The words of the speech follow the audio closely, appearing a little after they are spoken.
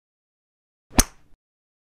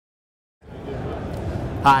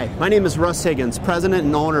Hi, my name is Russ Higgins, president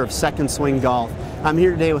and owner of Second Swing Golf. I'm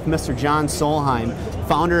here today with Mr. John Solheim,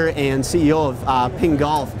 founder and CEO of Ping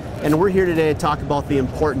Golf, and we're here today to talk about the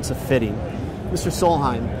importance of fitting. Mr.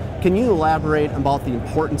 Solheim, can you elaborate about the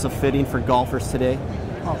importance of fitting for golfers today?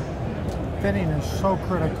 Oh, fitting is so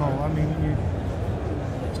critical. I mean,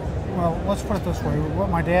 well, let's put it this way.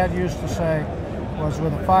 What my dad used to say was,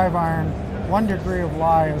 with a 5-iron, 1 degree of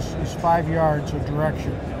lie is 5 yards of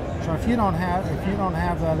direction. So if you don't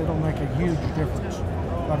have that, it'll make a huge difference.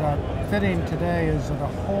 But fitting today is at a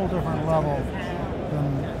whole different level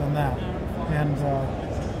than that. And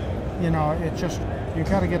you know, it just, you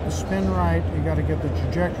got to get the spin right, you got to get the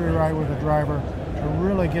trajectory right with the driver to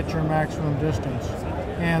really get your maximum distance.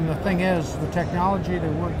 And the thing is, the technology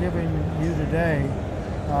that we're giving you today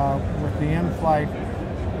with the in-flight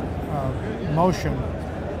motion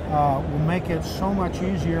will make it so much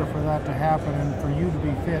easier for that to happen and for you to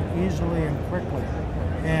be fit easily and quickly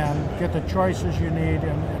and get the choices you need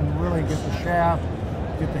and really get the shaft,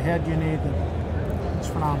 get the head you need. It's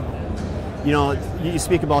phenomenal. You know, you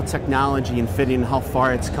speak about technology and fitting and how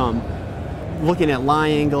far it's come. Looking at lie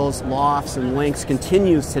angles, lofts, and lengths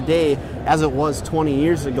continues today, as it was 20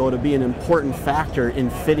 years ago, to be an important factor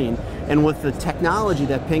in fitting. And with the technology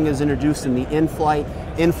that Ping has introduced in the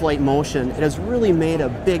in-flight motion, it has really made a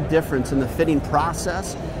big difference in the fitting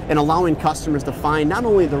process and allowing customers to find not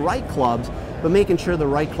only the right clubs, but making sure the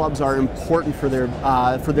right clubs are important for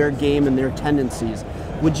their game and their tendencies.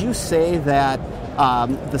 Would you say that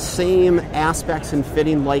the same aspects in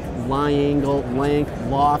fitting, like lie angle, length,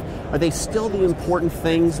 loft, are they still the important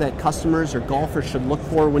things that customers or golfers should look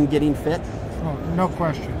for when getting fit? Oh, no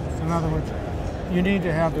question. In other words, you need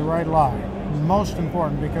to have the right lie. Most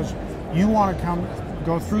important, because you want to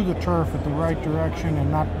go through the turf at the right direction and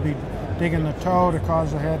not be digging the toe to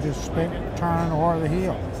cause the head to turn or the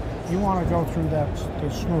heel. You want to go through that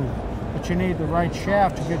smooth. But you need the right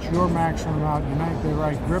shaft to get your maximum out. You need the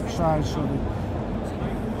right grip size so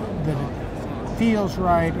that it feels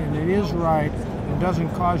right and it is right and doesn't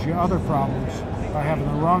cause you other problems by having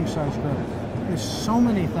the wrong size grip. There's so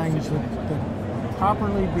many things that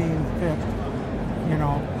properly being fit, you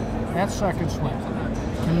know, at Second Swing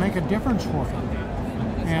can make a difference for you.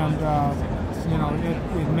 And you know,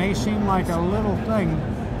 it may seem like a little thing,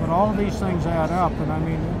 but all these things add up. And I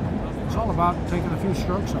mean, it's all about taking a few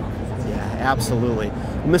strokes off. Yeah, absolutely.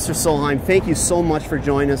 Well, Mr. Solheim, thank you so much for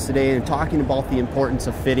joining us today and talking about the importance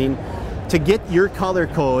of fitting. To get your color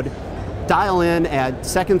code, dial in at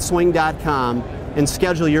secondswing.com and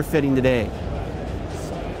schedule your fitting today.